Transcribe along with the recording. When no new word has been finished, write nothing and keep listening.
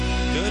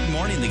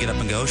morning, the Get Up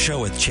and Go show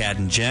with Chad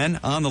and Jen.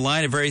 On the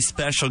line, a very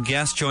special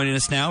guest joining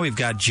us now. We've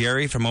got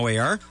Jerry from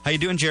O.A.R. How you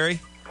doing, Jerry?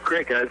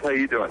 Great, guys. How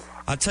you doing?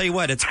 I'll tell you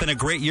what, it's been a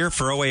great year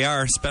for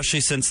O.A.R., especially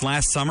since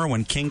last summer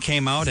when King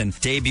came out and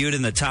debuted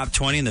in the top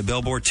 20 in the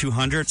Billboard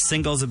 200.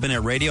 Singles have been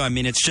at radio. I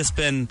mean, it's just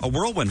been a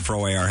whirlwind for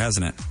O.A.R.,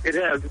 hasn't it?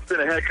 It has. It's been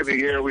a heck of a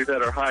year. We've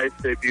had our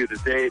highest debut to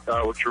date,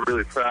 which we're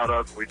really proud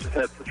of. We just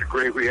had such a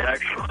great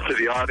reaction to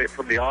the audience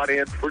from the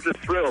audience. We're just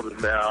thrilled,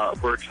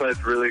 and we're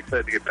excited, really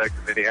excited to get back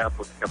to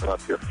Minneapolis coming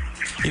up here.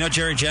 You know,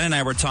 Jerry, Jen and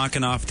I were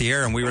talking off the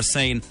air, and we were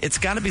saying it's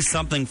got to be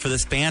something for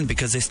this band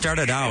because they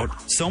started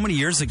out so many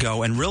years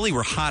ago and really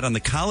were hot on the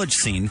college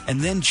scene and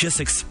then just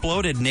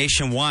exploded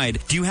nationwide.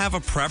 Do you have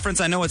a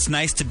preference? I know it's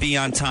nice to be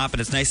on top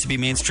and it's nice to be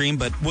mainstream,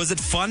 but was it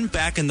fun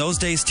back in those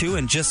days too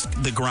and just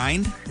the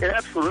grind? It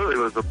absolutely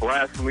was a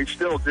blast, and we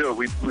still do.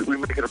 We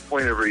make it a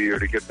point every year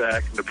to get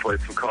back and to play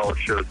some college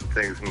shows and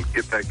things and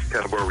get back to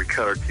kind of where we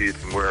cut our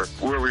teeth and where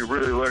we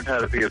really learned how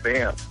to be a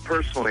band.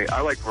 Personally,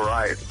 I like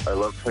variety. I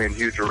love playing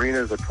huge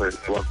arenas. I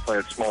love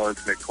playing small,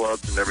 intimate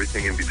clubs and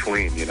everything in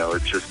between. You know,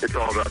 it's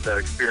all about that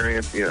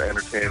experience, you know,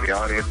 entertaining the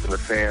audience and the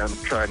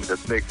fans, trying to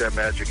make that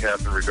magic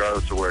happen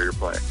regardless of where you're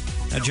playing.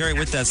 Now, Jerry,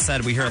 with that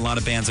said, we hear a lot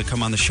of bands that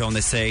come on the show and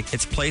they say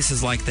it's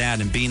places like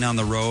that and being on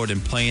the road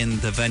and playing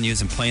the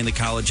venues and playing the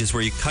colleges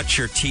where you cut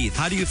your teeth.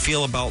 How do you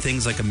feel about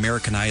things like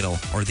American Idol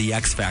or The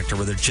X Factor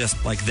where they're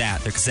just like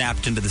that? They're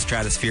zapped into the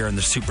stratosphere and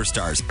they're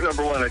superstars.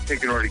 Number one, I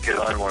think in order to get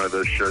on one of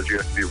those shows, you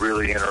have to be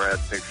really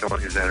interesting,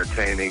 someone who's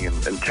entertaining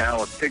and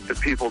talented. I think the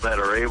people that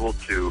are able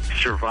to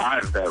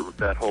survive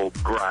that whole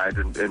grind,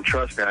 and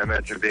trust me, I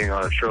imagine being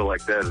on a show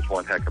like that is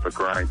one heck of a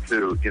grind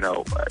too. You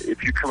know,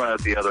 if you come out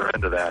at the other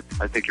end of that,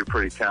 I think you're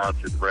pretty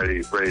talented,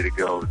 ready to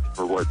go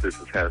for what this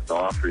has to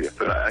offer you.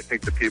 But I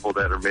think the people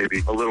that are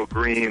maybe a little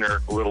green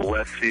or a little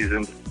less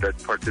seasoned that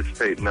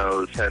participate in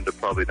those tend to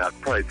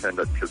tend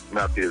to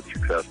not be as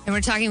successful. And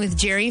we're talking with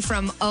Jerry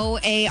from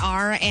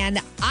O.A.R. And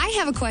I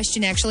have a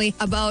question actually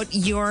about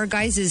your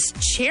guys'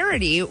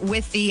 charity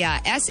with the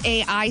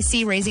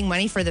SAIC raising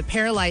money for the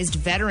Paralyzed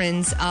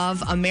Veterans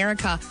of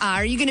America.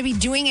 Are you going to be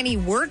doing any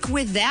work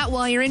with that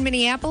while you're in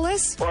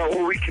Minneapolis?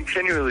 Well, we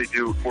continually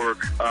do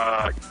work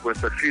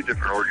with a few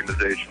different organizations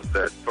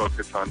that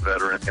focus on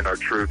veterans and our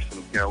troops,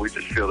 and you know, we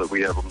just feel that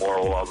we have a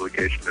moral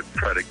obligation to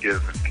try to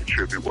give and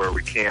contribute where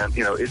we can.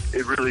 You know,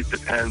 it really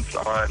depends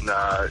on.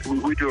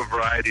 We do a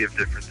variety of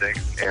different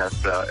things, and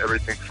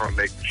everything from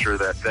making sure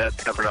that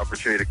vets have an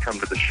opportunity to come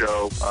to the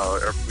show.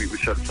 We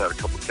set aside a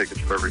couple of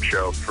tickets for every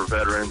show for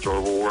veterans, or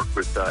we'll work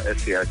with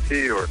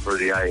SEIC or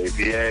the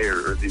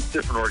IAVA or these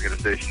different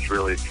organizations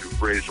really to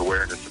raise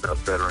awareness about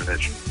veteran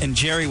issues. And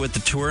Jerry, with the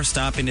tour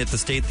stopping at the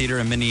State Theater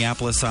in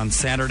Minneapolis on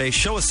Saturday,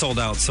 show is sold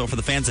out. So for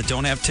the fans that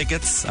don't have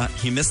tickets,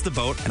 you missed the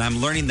boat. And I'm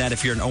learning that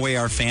if you're an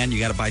O.A.R. fan, you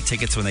got to buy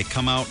tickets when they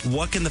come out.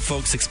 What can the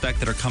folks expect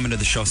that are coming to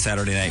the show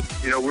Saturday night?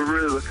 You know, we're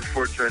really looking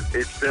forward to it.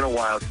 It's been a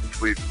while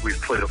since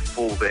we've played a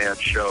full band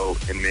show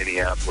in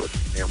Minneapolis,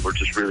 and we're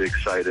just really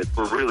excited.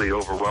 We're really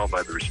overwhelmed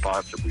by the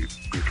response that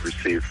we've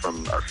received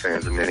from our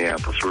fans in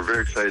Minneapolis. We're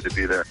very excited to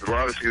be there. We're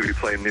obviously going to be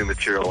playing new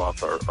material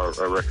off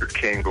our record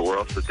King, but we're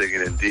also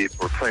digging in deep.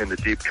 We're playing the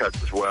deep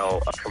cuts as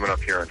well coming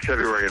up here in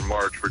February and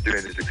March. We're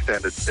doing these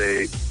extended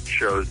stay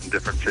shows in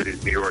different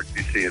cities, New York,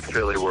 D.C., and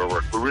Philly, where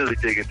we're really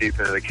digging deep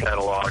into the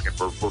catalog, and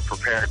we're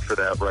preparing for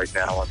that right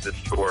now on this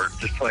tour.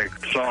 Just playing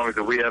songs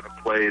that we haven't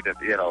played in,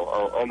 you know,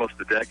 almost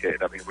a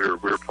decade. I mean, we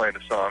were playing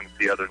a song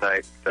the other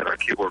night that our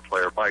keyboard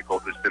player, Michael,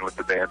 who's been with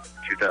the band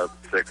since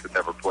 2006, had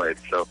never played.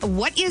 So,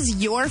 what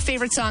is your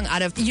favorite song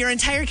out of your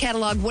entire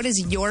catalog? What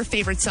is your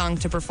favorite song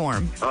to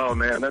perform? Oh,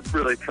 man, that's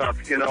really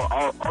tough. You know,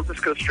 I'll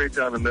just go straight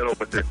down the middle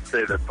with it and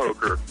say that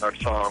Poker, our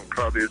song,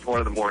 probably is one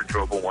of the more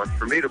enjoyable ones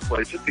for me to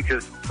play, just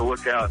because to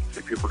look out and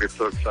see people get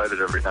so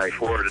excited every night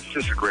for it, it's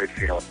just a great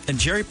feeling. And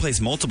Jerry plays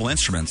multiple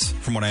instruments,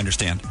 from what I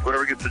understand.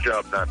 Whatever gets the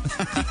job done.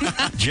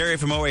 Jerry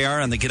from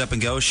O.A.R. on the Get Up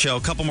and Go show.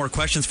 A couple more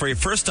questions for you.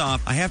 First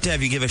off, I have to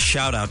have you give a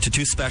shout out to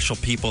two special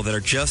people that are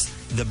just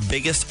the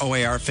biggest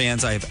O.A.R.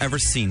 fans I have ever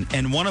seen.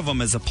 And one of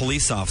them is a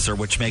police officer,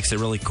 which makes it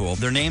really cool.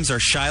 Their names are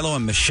Shiloh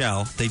and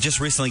Michelle. They just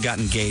recently got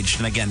engaged.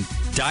 And again,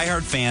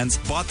 diehard fans,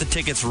 bought the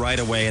tickets right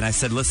away. And I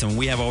said, listen, when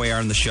we have O.A.R.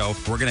 in the show,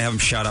 we're going to have them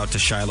shout out to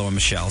Shiloh and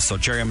Michelle. So,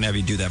 Jerry, I'm going to have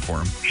you do that for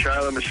them.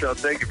 Shiloh and Michelle,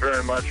 thank you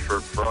very much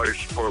for all your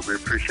support. We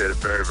appreciate it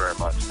very, very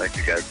much. Thank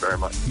you guys very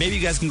much. Maybe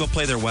you guys can go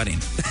play their wedding.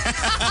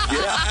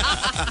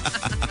 Yeah.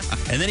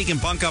 And then he can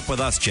bunk up with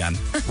us, Jen.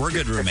 We're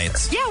good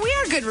roommates. Yeah, we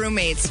are good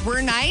roommates.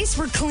 We're nice.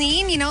 We're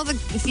clean. You know,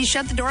 if you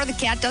shut the door, the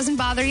cat doesn't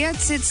bother you.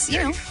 It's you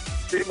know.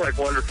 Seem like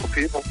wonderful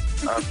people.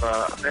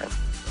 Man.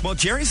 Well,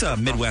 Jerry's a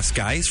Midwest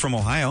guy. He's from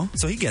Ohio,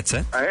 so he gets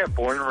it. I am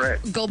born and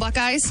raised. Go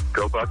Buckeyes.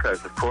 Go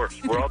Buckeyes, of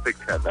course. We're all Big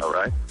Ten now,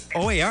 right?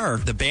 O.A.R.,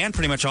 the band,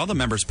 pretty much all the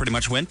members pretty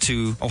much went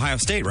to Ohio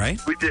State,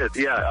 right? We did,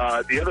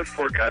 yeah. The other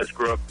four guys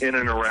grew up in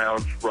and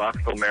around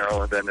Rockville,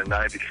 Maryland, and in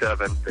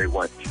 97 they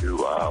went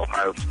to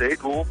Ohio State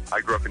school.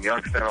 I grew up in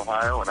Youngstown,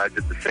 Ohio, and I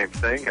did the same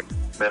thing and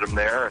met him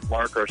there. And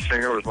Mark, our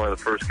singer, was one of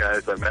the first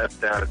guys I met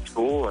down at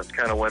school and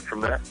kind of went from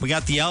there. We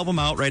got the album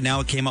out right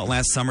now. It came out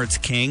last summer. It's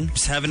King.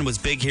 Heaven was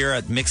big here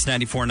at Mix 94.9.